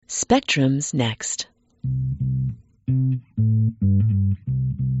Spectrum's next.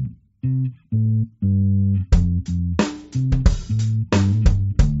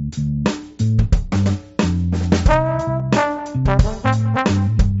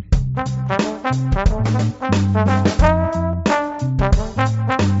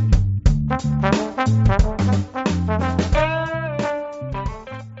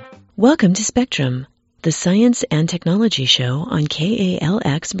 Welcome to Spectrum, the science and technology show on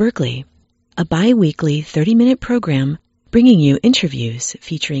KALX Berkeley, a bi-weekly 30-minute program bringing you interviews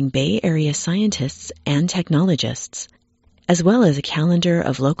featuring Bay Area scientists and technologists, as well as a calendar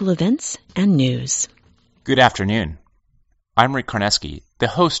of local events and news. Good afternoon. I'm Rick Karneski, the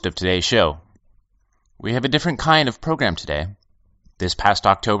host of today's show. We have a different kind of program today. This past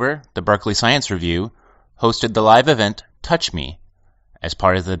October, the Berkeley Science Review hosted the live event Touch Me as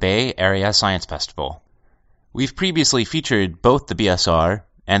part of the Bay Area Science Festival. We've previously featured both the BSR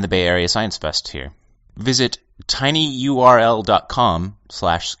and the Bay Area Science Fest here. Visit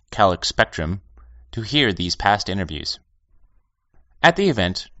tinyurl.com/CalixSpectrum to hear these past interviews. At the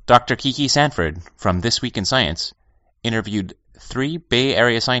event, Dr. Kiki Sanford from This Week in Science interviewed 3 Bay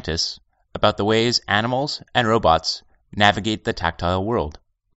Area scientists about the ways animals and robots navigate the tactile world.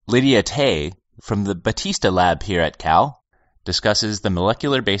 Lydia Tay from the Batista Lab here at Cal discusses the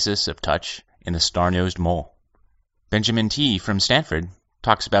molecular basis of touch in the star-nosed mole. Benjamin T. from Stanford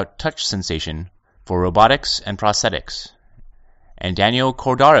talks about touch sensation for robotics and prosthetics. And Daniel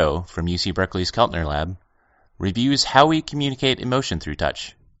Cordaro from UC Berkeley's Keltner Lab reviews how we communicate emotion through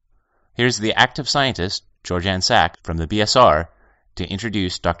touch. Here's the active scientist, Georgianne Sack from the BSR, to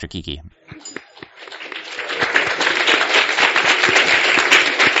introduce Dr. Kiki.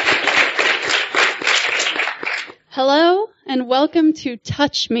 Hello, and welcome to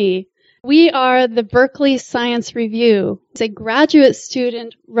Touch Me. We are the Berkeley Science Review. It's a graduate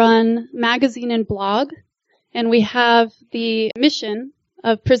student-run magazine and blog, and we have the mission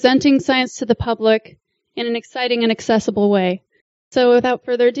of presenting science to the public in an exciting and accessible way. So without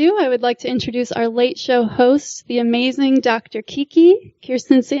further ado, I would like to introduce our late show host, the amazing Dr. Kiki,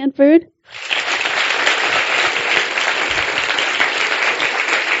 Kirsten Sanford.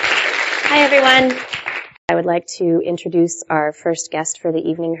 Hi, everyone. I would like to introduce our first guest for the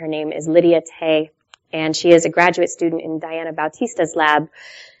evening. Her name is Lydia Tay, and she is a graduate student in Diana Bautista's lab.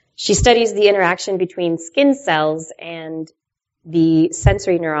 She studies the interaction between skin cells and the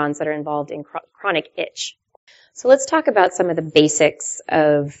sensory neurons that are involved in chronic itch. So let's talk about some of the basics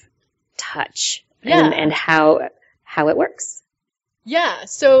of touch and how it works. Yeah,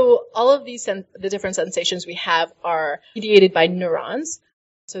 so all of these the different sensations we have are mediated by neurons.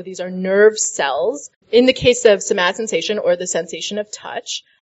 So these are nerve cells. In the case of somatosensation, or the sensation of touch,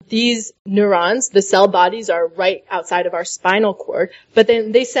 these neurons, the cell bodies, are right outside of our spinal cord, but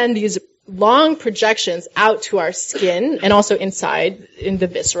then they send these long projections out to our skin and also inside in the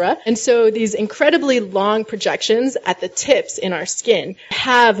viscera. And so these incredibly long projections at the tips in our skin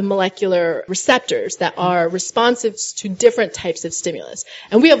have molecular receptors that are responsive to different types of stimulus.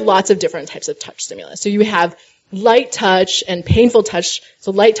 And we have lots of different types of touch stimulus. So you have light touch and painful touch.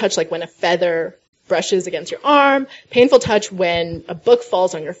 So light touch, like when a feather brushes against your arm, painful touch when a book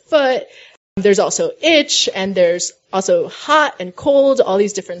falls on your foot. There's also itch, and there's also hot and cold, all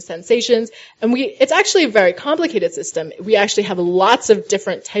these different sensations. And it's actually a very complicated system. We actually have lots of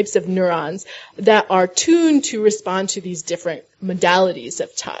different types of neurons that are tuned to respond to these different modalities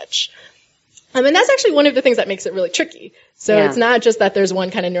of touch. And that's actually one of the things that makes it really tricky. So It's not just that there's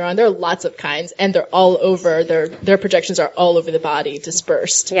one kind of neuron. There are lots of kinds, and they're all over. Their projections are all over the body,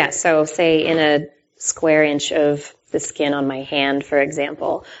 dispersed. Yeah, so say in a square inch of the skin on my hand, for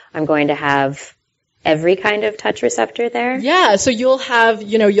example, I'm going to have every kind of touch receptor there? Yeah, so you'll have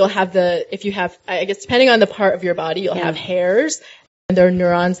if you have, I guess, depending on the part of your body, you'll have hairs, and there are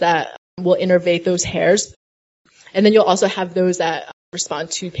neurons that will innervate those hairs. And then you'll also have those that respond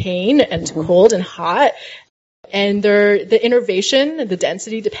to pain and to cold and hot. And the innervation, the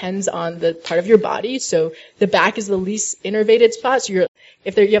density depends on the part of your body. So the back is the least innervated spot. So you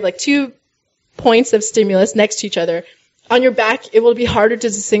have like 2 points of stimulus next to each other, on your back, it will be harder to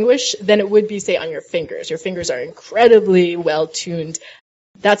distinguish than it would be, say, on your fingers. Your fingers are incredibly well tuned.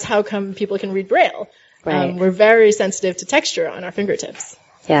 That's how come people can read Braille. Right. We're very sensitive to texture on our fingertips.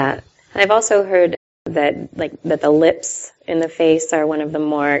 Yeah. I've also heard that the lips in the face are one of the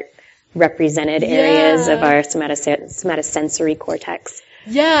more represented areas of our somatosensory cortex.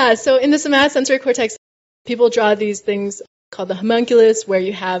 Yeah. So in the somatosensory cortex, people draw these things called the homunculus, where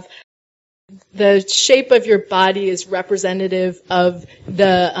you have the shape of your body is representative of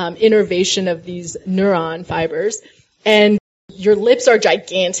the innervation of these neuron fibers. And your lips are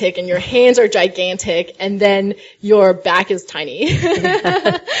gigantic and your hands are gigantic, and then your back is tiny.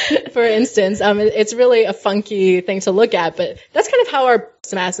 For instance, it's really a funky thing to look at, but that's kind of how our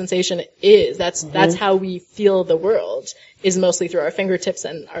somatic sensation is. That's how we feel the world, is mostly through our fingertips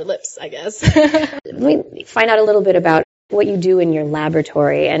and our lips, I guess. Let me find out a little bit about what you do in your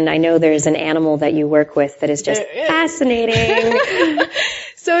laboratory. And I know there's an animal that you work with that is just fascinating.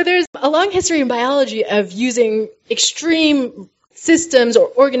 So there's a long history in biology of using extreme systems or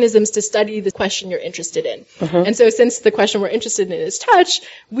organisms to study the question you're interested in. And so since the question we're interested in is touch,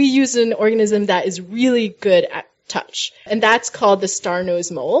 we use an organism that is really good at touch. And that's called the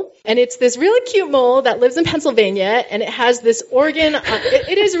star-nosed mole. And it's this really cute mole that lives in Pennsylvania, and it has this organ.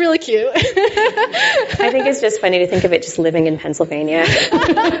 It is really cute. I think it's just funny to think of it just living in Pennsylvania.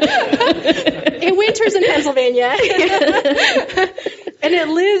 It winters in Pennsylvania. And it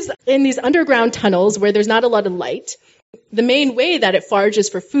lives in these underground tunnels where there's not a lot of light. The main way that it forages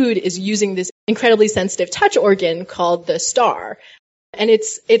for food is using this incredibly sensitive touch organ called the star. And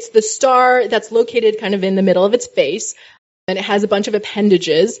it's the star that's located kind of in the middle of its face, and it has a bunch of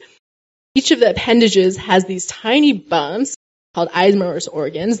appendages. Each of the appendages has these tiny bumps called Eisner's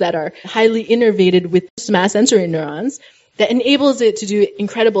organs that are highly innervated with somatosensory neurons that enables it to do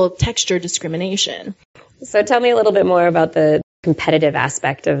incredible texture discrimination. So tell me a little bit more about the competitive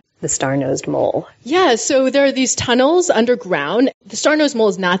aspect of the star-nosed mole. Yeah, so there are these tunnels underground. The star-nosed mole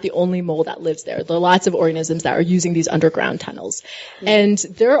is not the only mole that lives there. There are lots of organisms that are using these underground tunnels. And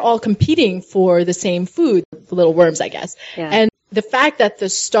they're all competing for the same food, the little worms, I guess. Yeah. And the fact that the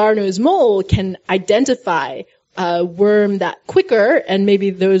star-nosed mole can identify a worm that quicker, and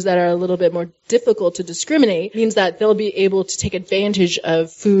maybe those that are a little bit more difficult to discriminate, means that they'll be able to take advantage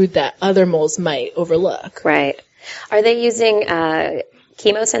of food that other moles might overlook. Right. Are they using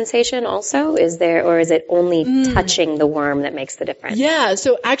chemosensation also? Is it only touching the worm that makes the difference? Yeah,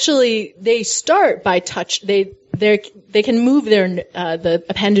 so actually they start by touch. They can move their the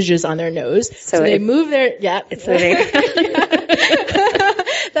appendages on their nose. So they move their it's moving.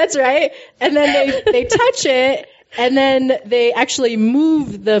 That's right. And then they touch it, and then they actually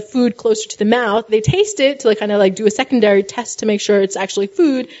move the food closer to the mouth. They taste it to kind of do a secondary test to make sure it's actually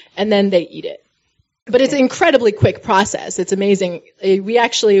food, and then they eat it. But it's an incredibly quick process. It's amazing. We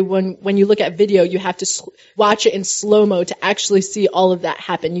actually, when you look at video, you have to watch it in slow-mo to actually see all of that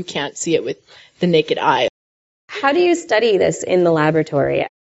happen. You can't see it with the naked eye. How do you study this in the laboratory?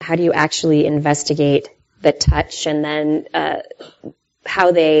 How do you actually investigate the touch, and then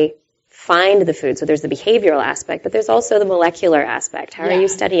how they find the food? So there's the behavioral aspect, but there's also the molecular aspect. How are you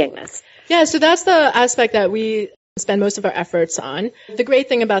studying this? Yeah, so that's the aspect that we spend most of our efforts on. The great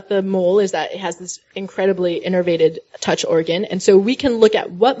thing about the mole is that it has this incredibly innervated touch organ, and so we can look at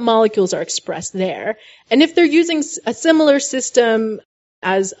what molecules are expressed there. And if they're using a similar system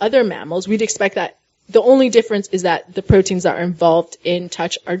as other mammals, we'd expect that the only difference is that the proteins that are involved in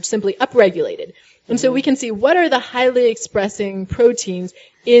touch are simply upregulated. And so we can see what are the highly expressing proteins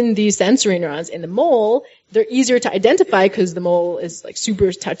in these sensory neurons. In the mole, they're easier to identify because the mole is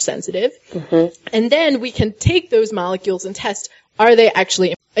super touch sensitive. And then we can take those molecules and test, are they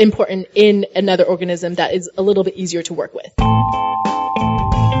actually important in another organism that is a little bit easier to work with.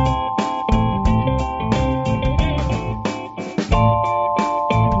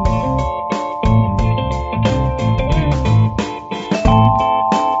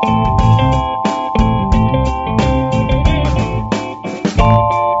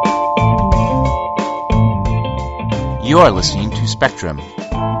 You are listening to Spectrum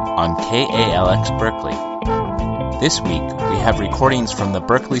on KALX Berkeley. This week, we have recordings from the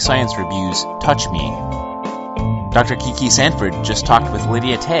Berkeley Science Review's Touch Me. Dr. Kiki Sanford just talked with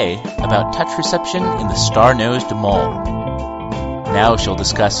Lydia Tay about touch reception in the star-nosed mole. Now she'll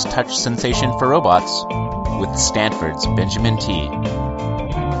discuss touch sensation for robots with Stanford's Benjamin T.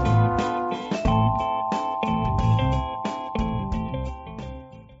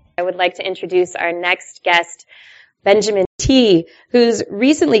 I would like to introduce our next guest, Benjamin T., who's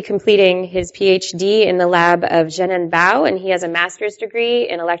recently completing his PhD in the lab of Zhenan Bao, and he has a master's degree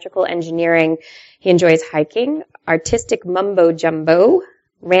in electrical engineering. He enjoys hiking, artistic mumbo-jumbo,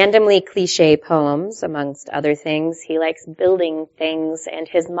 randomly cliche poems, amongst other things. He likes building things, and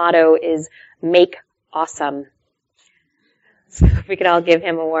his motto is, make awesome. So if we could all give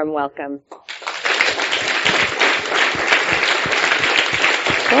him a warm welcome.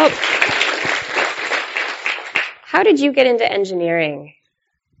 Well, how did you get into engineering?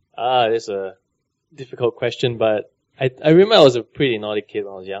 It's a difficult question, but I remember I was a pretty naughty kid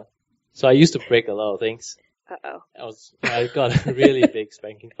when I was young. So I used to break a lot of things. Uh-oh. I got a really big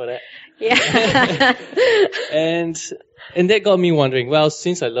spanking for that. Yeah. And that got me wondering, well,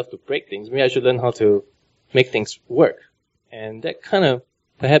 since I love to break things, maybe I should learn how to make things work. And that kind of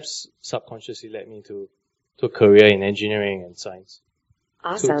perhaps subconsciously led me to a career in engineering and science.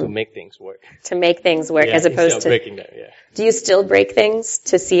 Awesome. To make things work. To make things work, Yeah, as opposed instead of to breaking them, yeah. Do you still break things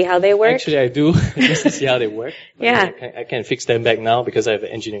to see how they work? Actually, I do, just to see how they work. But Yeah. I can fix them back now because I have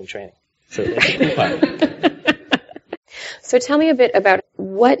engineering training. So that's the cool part. So tell me a bit about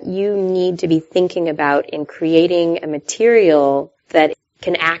what you need to be thinking about in creating a material that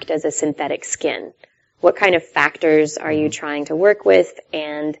can act as a synthetic skin. What kind of factors are you trying to work with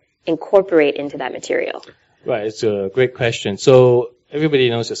and incorporate into that material? Right, it's a great question. So everybody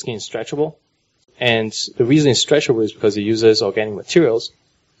knows the skin is stretchable. And the reason it's stretchable is because it uses organic materials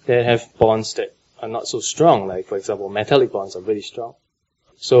that have bonds that are not so strong. Like, for example, metallic bonds are really strong.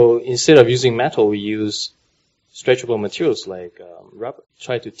 So instead of using metal, we use stretchable materials like rubber.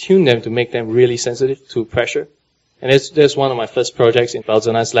 Try to tune them to make them really sensitive to pressure. And that's one of my first projects in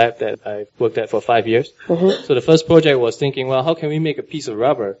Balzana's lab that I worked at for 5 years. Mm-hmm. So the first project was thinking, well, how can we make a piece of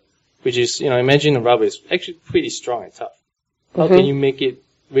rubber, which is, imagine a rubber is actually pretty strong and tough. How can you make it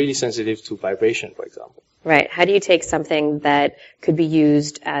really sensitive to vibration, for example? Right. How do you take something that could be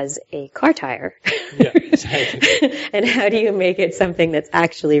used as a car tire? Yeah, exactly. And how do you make it something that's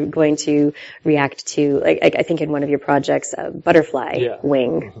actually going to react to, like I think in one of your projects, a butterfly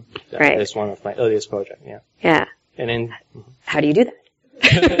wing. Right. That's one of my earliest projects, yeah. Yeah. And then... How do you do that?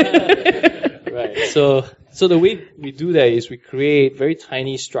 Right. So the way we do that is we create very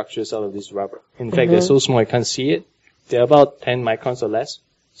tiny structures out of this rubber. In fact, they're so small I can't see it. They're about 10 microns or less.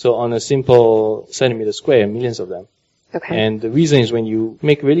 So on a simple centimeter square, millions of them. Okay. And the reason is when you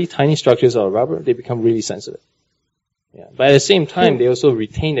make really tiny structures out of rubber, they become really sensitive. Yeah. But at the same time, they also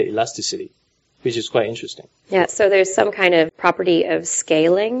retain the elasticity, which is quite interesting. Yeah, so there's some kind of property of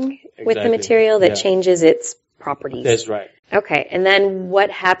scaling with the Exactly. material that Yeah. changes its properties. That's right. Okay, and then what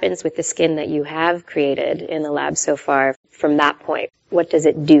happens with the skin that you have created in the lab so far from that point? What does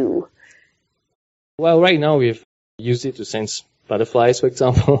it do? Well, right now we've used it to sense butterflies, for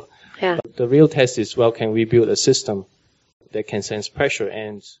example. Yeah. The real test is, well, can we build a system that can sense pressure?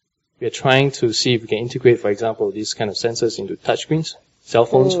 And we are trying to see if we can integrate, for example, these kind of sensors into touchscreens. Cell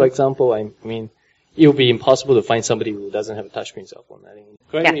phones, for example. I mean, it will be impossible to find somebody who doesn't have a touchscreen cell phone. I think,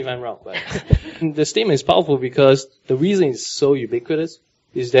 correct me if I'm wrong, but the statement is powerful because the reason it's so ubiquitous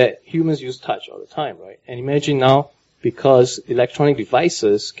is that humans use touch all the time, right? And imagine now, because electronic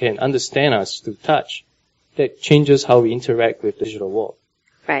devices can understand us through touch, that changes how we interact with the digital world.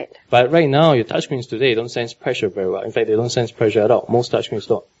 Right. But right now, your touchscreens today don't sense pressure very well. In fact, they don't sense pressure at all. Most touchscreens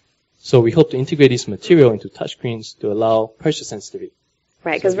don't. So we hope to integrate this material into touchscreens to allow pressure sensitivity.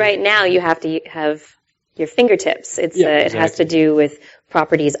 Right, because right now you have to have your fingertips. It has to exactly. do with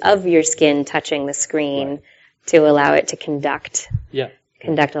properties of your skin touching the screen to allow it to conduct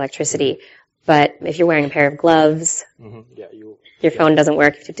electricity. But if you're wearing a pair of gloves, your phone doesn't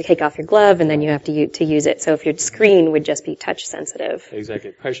work. You have to take off your glove, and then you have to use it. So if your screen would just be touch sensitive.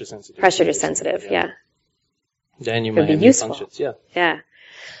 Exactly, pressure sensitive. Pressure sensitive, yeah. Then you Could might be have useful. new functions, Yeah.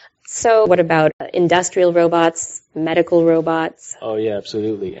 So what about industrial robots, medical robots? Oh yeah,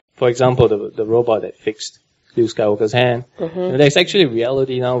 absolutely. For example, the robot that fixed Luke Skywalker's hand. And there's actually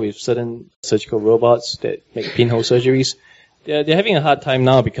reality now with certain surgical robots that make pinhole surgeries. They're having a hard time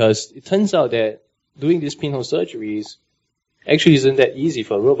now because it turns out that doing these pinhole surgeries actually isn't that easy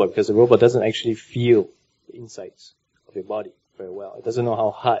for a robot because the robot doesn't actually feel the insides of your body very well. It doesn't know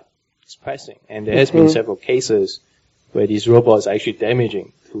how hard it's pressing. And there has been several cases where these robots are actually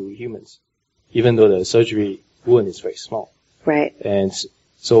damaging to humans, even though the surgery wound is very small. Right. And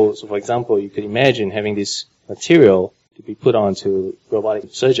so for example, you could imagine having this material to be put onto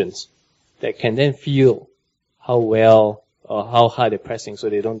robotic surgeons that can then feel how well or how hard they're pressing so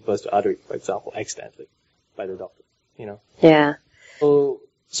they don't burst the artery, for example, accidentally by the doctor, Yeah. So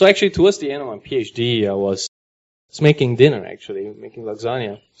actually towards the end of my PhD, I was making dinner actually, making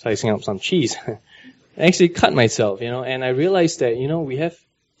lasagna, slicing up some cheese. I actually cut myself, and I realized that, we have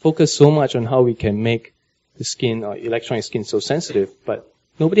focused so much on how we can make the skin or electronic skin so sensitive, but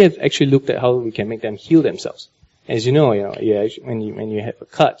nobody has actually looked at how we can make them heal themselves. As you know, when you have a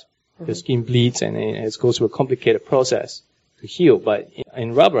cut, the skin bleeds and it goes through a complicated process to heal. But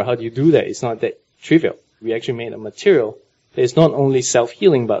in rubber, how do you do that? It's not that trivial. We actually made a material that is not only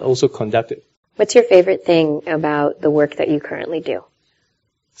self-healing but also conductive. What's your favorite thing about the work that you currently do?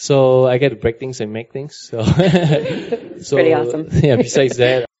 So I get to break things and make things. So pretty awesome. Yeah, besides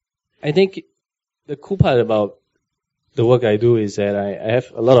that, I think the cool part about the work I do is that I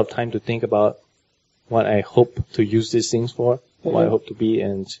have a lot of time to think about what I hope to use these things for, what I hope to be,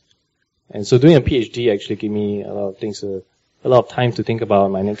 and so doing a PhD actually gave me a lot of things, a lot of time to think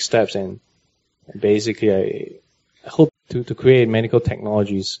about my next steps, and basically I hope to create medical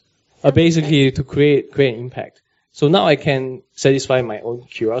technologies, basically to create impact. So now I can satisfy my own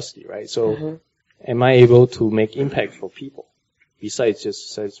curiosity, right? So am I able to make impact for people besides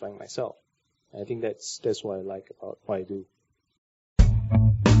just satisfying myself? I think that's what I like about what I do.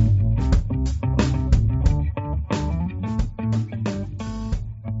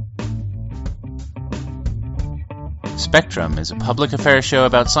 Spectrum is a public affairs show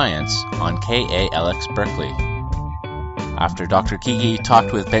about science on KALX Berkeley. After Dr. Kiki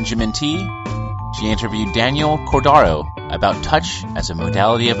talked with Benjamin T., she interviewed Daniel Cordaro about touch as a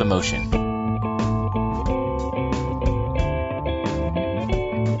modality of emotion.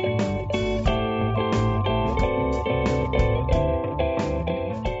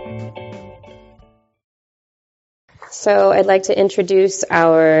 So I'd like to introduce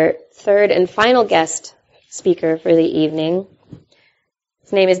our third and final guest speaker for the evening.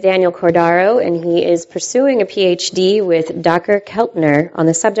 His name is Daniel Cordaro, and he is pursuing a PhD with Dr. Keltner on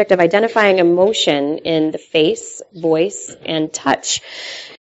the subject of identifying emotion in the face, voice, and touch.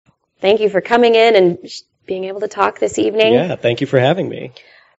 Thank you for coming in and being able to talk this evening. Yeah, thank you for having me.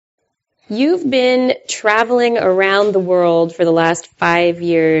 You've been traveling around the world for the last 5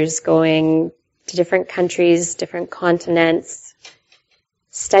 years, going to different countries, different continents,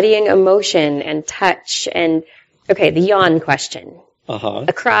 studying emotion and touch. And, okay, the yawn question.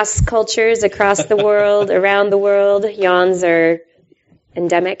 Across cultures, across the world, around the world, yawns are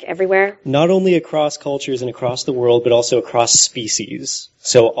endemic everywhere? Not only across cultures and across the world, but also across species.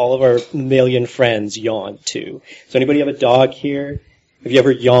 So all of our mammalian friends yawn too. So anybody have a dog here? Have you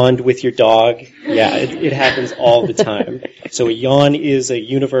ever yawned with your dog? Yeah, it happens all the time. So a yawn is a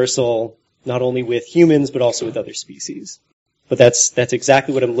universal, not only with humans, but also with other species. But that's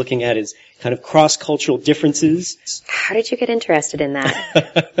exactly what I'm looking at, is kind of cross-cultural differences. How did you get interested in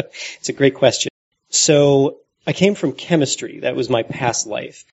that? It's a great question. So I came from chemistry. That was my past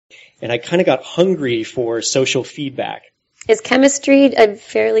life. And I kind of got hungry for social feedback. Is chemistry a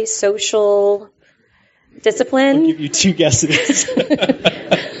fairly social discipline? I'll give you two guesses.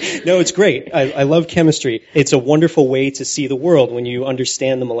 No, it's great. I love chemistry. It's a wonderful way to see the world when you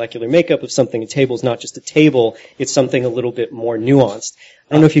understand the molecular makeup of something. A table is not just a table. It's something a little bit more nuanced.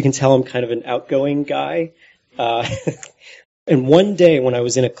 I don't know if you can tell I'm kind of an outgoing guy. And one day when I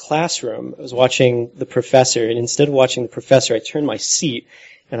was in a classroom, I was watching the professor, and instead of watching the professor, I turned my seat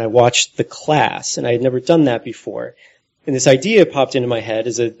and I watched the class, and I had never done that before. And this idea popped into my head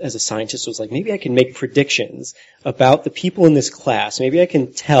as a scientist. Was like, maybe I can make predictions about the people in this class. Maybe I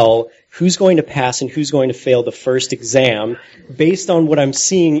can tell who's going to pass and who's going to fail the first exam based on what I'm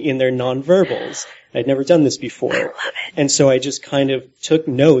seeing in their nonverbals. I'd never done this before. I love it. And so I just kind of took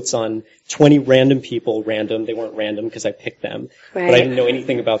notes on 20 random people. Random. They weren't random because I picked them. Right. But I didn't know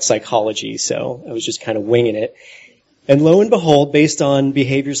anything about psychology, so I was just kind of winging it. And lo and behold, based on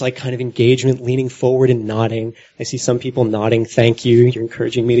behaviors like kind of engagement, leaning forward and nodding, I see some people nodding, thank you, you're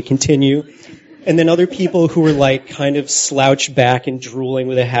encouraging me to continue. And then other people who were like kind of slouched back and drooling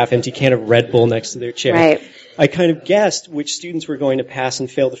with a half-empty can of Red Bull next to their chair. Right. I kind of guessed which students were going to pass and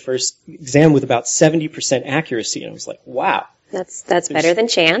fail the first exam with about 70% accuracy. And I was like, wow. That's better than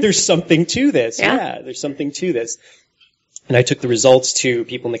chance. There's something to this. Yeah, there's something to this. And I took the results to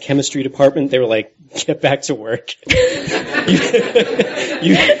people in the chemistry department. They were like, get back to work. What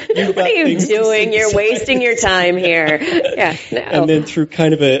are you doing? You're wasting your time here. Yeah. No. And then through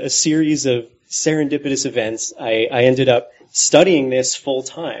kind of a series of serendipitous events, I ended up studying this full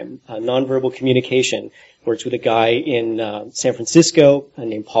time, nonverbal communication. Worked with a guy in San Francisco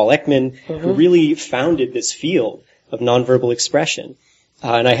named Paul Ekman, who really founded this field of nonverbal expression.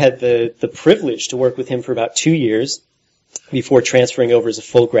 And I had the privilege to work with him for about 2 years before transferring over as a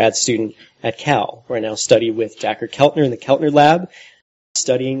full grad student at Cal, where I now study with Dr. Keltner in the Keltner Lab,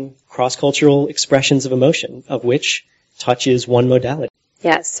 studying cross-cultural expressions of emotion, of which touch is one modality.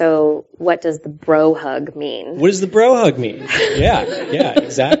 Yeah, so what does the bro hug mean? What does the bro hug mean? Yeah,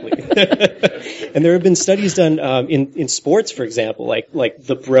 exactly. And there have been studies done in sports, for example, like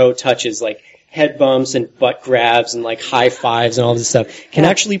the bro touches, like head bumps and butt grabs and like high fives and all this stuff, can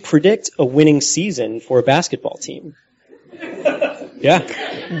actually predict a winning season for a basketball team. Yeah.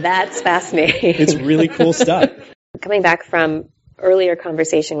 That's fascinating. It's really cool stuff. Coming back from earlier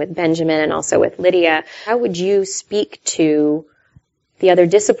conversation with Benjamin and also with Lydia, how would you speak to the other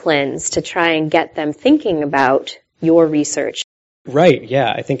disciplines to try and get them thinking about your research? Right,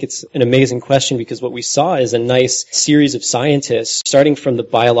 yeah. I think it's an amazing question because what we saw is a nice series of scientists starting from the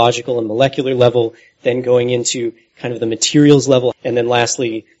biological and molecular level, then going into kind of the materials level, and then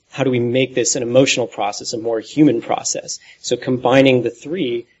lastly, how do we make this an emotional process, a more human process? So combining the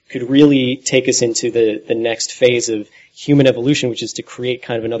three could really take us into the next phase of human evolution, which is to create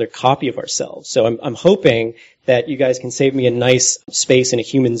kind of another copy of ourselves. So I'm hoping that you guys can save me a nice space in a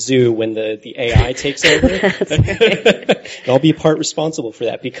human zoo when the AI takes over. And I'll be part responsible for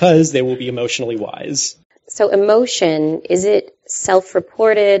that because they will be emotionally wise. So emotion, is it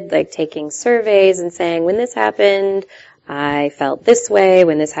self-reported, like taking surveys and saying, when this happened, I felt this way.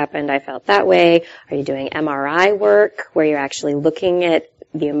 When this happened, I felt that way. Are you doing MRI work where you're actually looking at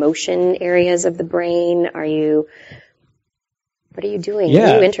the emotion areas of the brain? What are you doing? Yeah.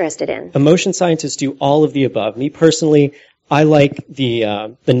 What are you interested in? Emotion scientists do all of the above. Me personally, I like the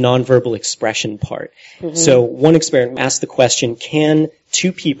nonverbal expression part. Mm-hmm. So one experiment asked the question, can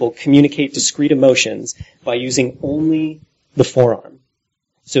two people communicate discrete emotions by using only the forearm?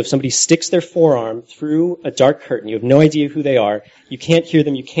 So if somebody sticks their forearm through a dark curtain, you have no idea who they are, you can't hear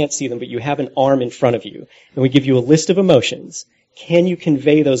them, you can't see them, but you have an arm in front of you, and we give you a list of emotions. Can you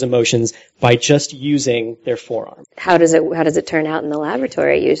convey those emotions by just using their forearm? How does it turn out in the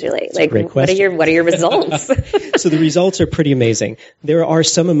laboratory usually? That's a great question. What are your results? So the results are pretty amazing. There are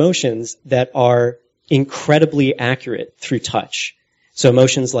some emotions that are incredibly accurate through touch. So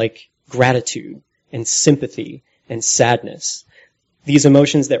emotions like gratitude and sympathy and sadness. These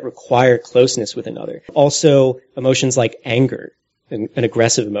emotions that require closeness with another. Also, emotions like anger, an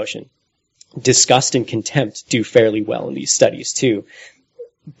aggressive emotion. Disgust and contempt do fairly well in these studies too,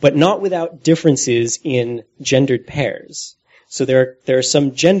 but not without differences in gendered pairs. So there are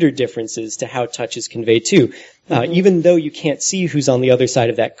some gender differences to how touch is conveyed too. Even though you can't see who's on the other side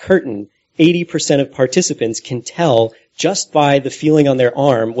of that curtain, 80% of participants can tell just by the feeling on their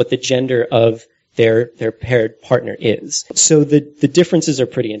arm what the gender of their paired partner is. So the differences are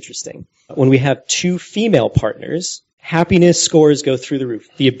pretty interesting. When we have two female partners, happiness scores go through the roof.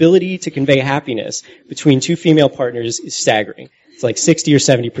 The ability to convey happiness between two female partners is staggering. It's like 60 or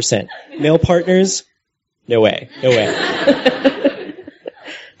 70%. Male partners, no way.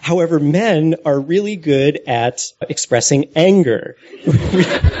 However, men are really good at expressing anger.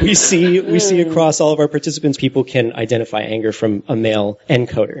 We see across all of our participants, people can identify anger from a male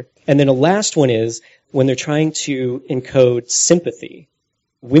encoder. And then a last one is when they're trying to encode sympathy.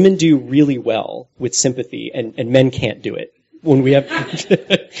 Women do really well with sympathy, and men can't do it. When we have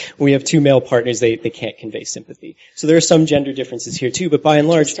two male partners, they can't convey sympathy. So there are some gender differences here too, but by and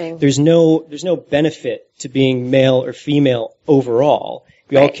large, there's no benefit to being male or female overall.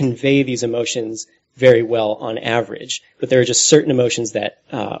 We all convey these emotions very well on average, but there are just certain emotions that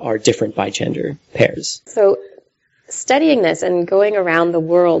are different by gender pairs. So studying this and going around the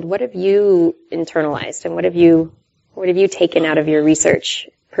world, what have you internalized and what have you taken out of your research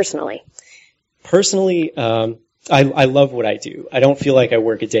personally? Personally, I love what I do. I don't feel like I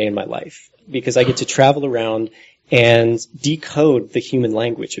work a day in my life because I get to travel around and decode the human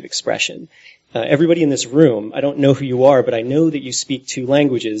language of expression. Everybody in this room, I don't know who you are, but I know that you speak two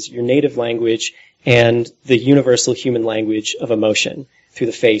languages, your native language and the universal human language of emotion, through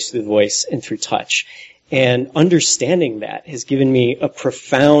the face, through the voice, and through touch. And understanding that has given me a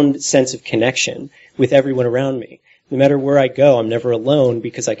profound sense of connection with everyone around me. No matter where I go, I'm never alone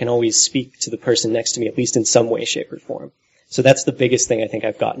because I can always speak to the person next to me, at least in some way, shape, or form. So that's the biggest thing I think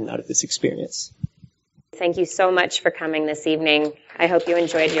I've gotten out of this experience. Thank you so much for coming this evening. I hope you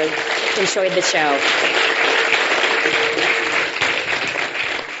enjoyed the show.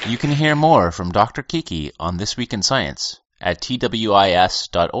 You can hear more from Dr. Kiki on This Week in Science at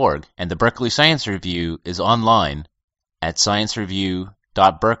twis.org, and the Berkeley Science Review is online at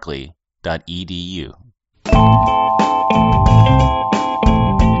sciencereview.berkeley.edu.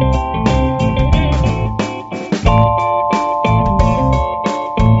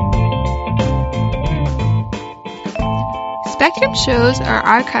 Spectrum shows are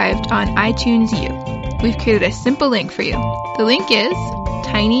archived on iTunes U. We've created a simple link for you. The link is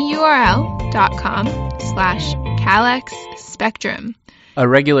tinyurl.com/CalXSpectrum. A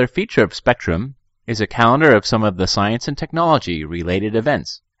regular feature of Spectrum is a calendar of some of the science and technology related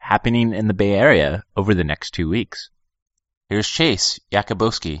events happening in the Bay Area over the next 2 weeks. Here's Chase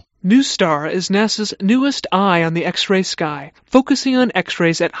Jakubowski. NuSTAR is NASA's newest eye on the X-ray sky, focusing on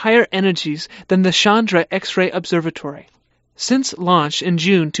X-rays at higher energies than the Chandra X-ray Observatory. Since launch in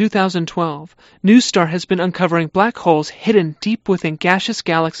June 2012, NuSTAR has been uncovering black holes hidden deep within gaseous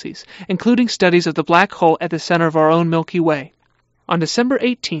galaxies, including studies of the black hole at the center of our own Milky Way. On December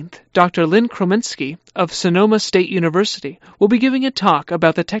 18th, Dr. Lynn Krominski of Sonoma State University will be giving a talk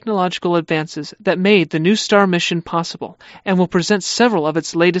about the technological advances that made the New Star mission possible and will present several of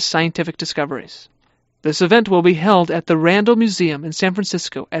its latest scientific discoveries. This event will be held at the Randall Museum in San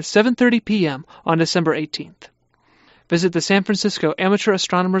Francisco at 7:30 p.m. on December 18th. Visit the San Francisco Amateur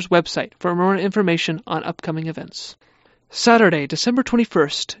Astronomers website for more information on upcoming events. Saturday, December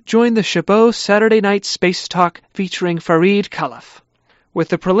 21st, join the Chabot Saturday Night Space Talk featuring Fareed Khalaf. With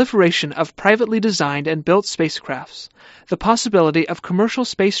the proliferation of privately designed and built spacecrafts, the possibility of commercial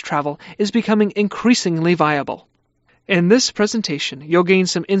space travel is becoming increasingly viable. In this presentation, you'll gain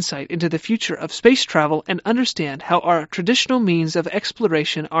some insight into the future of space travel and understand how our traditional means of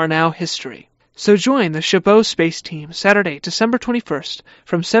exploration are now history. So join the Chabot Space Team Saturday, December 21st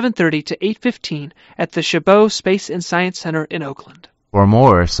from 7:30 to 8:15 at the Chabot Space and Science Center in Oakland. For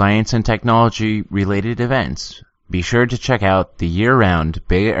more science and technology-related events, be sure to check out the year-round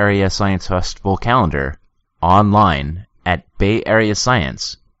Bay Area Science Festival calendar online at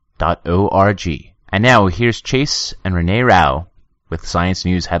bayareascience.org. And now here's Chase and Renee Rao with Science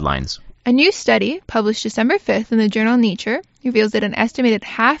News headlines. A new study, published December 5th in the journal Nature, reveals that an estimated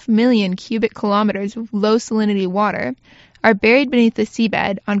 500,000 cubic kilometers of low salinity water are buried beneath the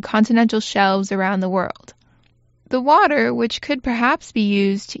seabed on continental shelves around the world. The water, which could perhaps be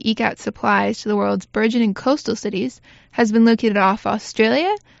used to eke out supplies to the world's burgeoning coastal cities, has been located off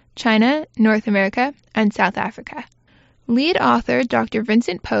Australia, China, North America, and South Africa. Lead author Dr.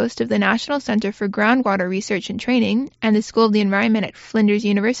 Vincent Post of the National Center for Groundwater Research and Training and the School of the Environment at Flinders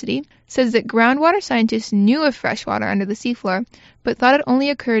University says that groundwater scientists knew of fresh water under the seafloor, but thought it only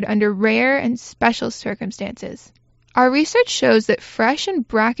occurred under rare and special circumstances. Our research shows that fresh and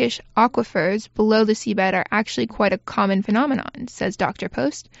brackish aquifers below the seabed are actually quite a common phenomenon, says Dr.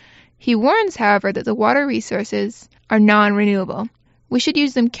 Post. He warns, however, that the water resources are non-renewable. We should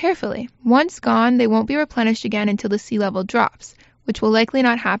use them carefully. Once gone, they won't be replenished again until the sea level drops, which will likely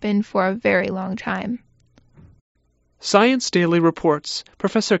not happen for a very long time. Science Daily reports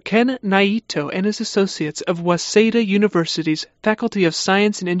Professor Ken Naito and his associates of Waseda University's Faculty of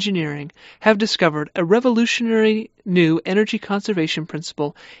Science and Engineering have discovered a revolutionary new energy conservation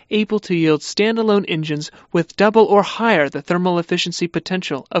principle able to yield standalone engines with double or higher the thermal efficiency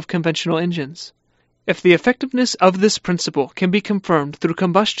potential of conventional engines. If the effectiveness of this principle can be confirmed through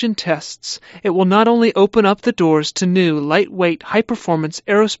combustion tests, it will not only open up the doors to new, lightweight, high-performance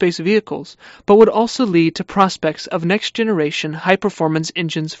aerospace vehicles, but would also lead to prospects of next-generation high-performance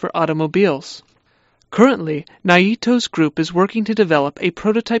engines for automobiles. Currently, Naito's group is working to develop a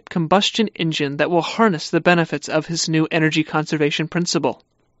prototype combustion engine that will harness the benefits of his new energy conservation principle.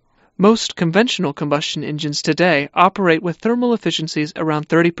 Most conventional combustion engines today operate with thermal efficiencies around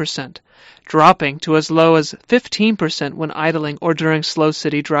 30%, dropping to as low as 15% when idling or during slow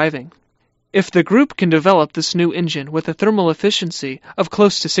city driving. If the group can develop this new engine with a thermal efficiency of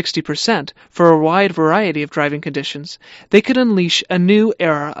close to 60% for a wide variety of driving conditions, they could unleash a new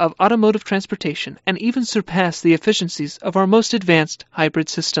era of automotive transportation and even surpass the efficiencies of our most advanced hybrid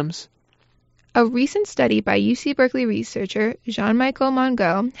systems. A recent study by UC Berkeley researcher Jean-Michel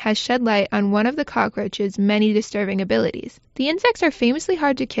Mongeau has shed light on one of the cockroach's many disturbing abilities. The insects are famously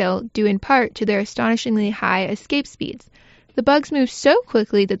hard to kill, due in part to their astonishingly high escape speeds. The bugs move so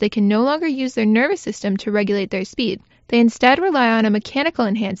quickly that they can no longer use their nervous system to regulate their speed. They instead rely on a mechanical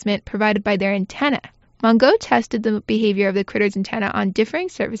enhancement provided by their antennae. Mongeau tested the behavior of the critter's antenna on differing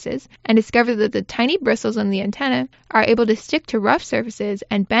surfaces and discovered that the tiny bristles on the antenna are able to stick to rough surfaces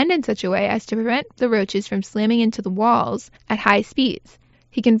and bend in such a way as to prevent the roaches from slamming into the walls at high speeds.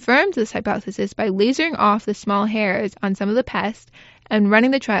 He confirmed this hypothesis by lasering off the small hairs on some of the pests and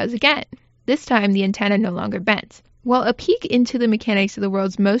running the trials again. This time, the antenna no longer bent. While a peek into the mechanics of the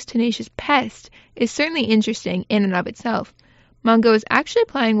world's most tenacious pest is certainly interesting in and of itself, Mongeau is actually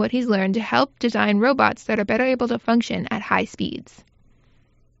applying what he's learned to help design robots that are better able to function at high speeds.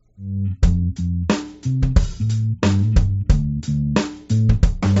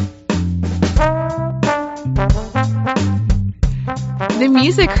 The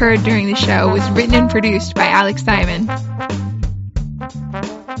music heard during the show was written and produced by Alex Simon.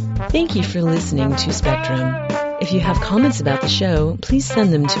 Thank you for listening to Spectrum. If you have comments about the show, please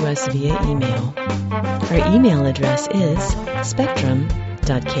send them to us via email. Our email address is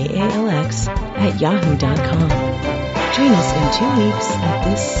spectrum.kalx@yahoo.com. Join us in 2 weeks at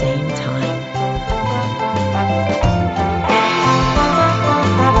this same time.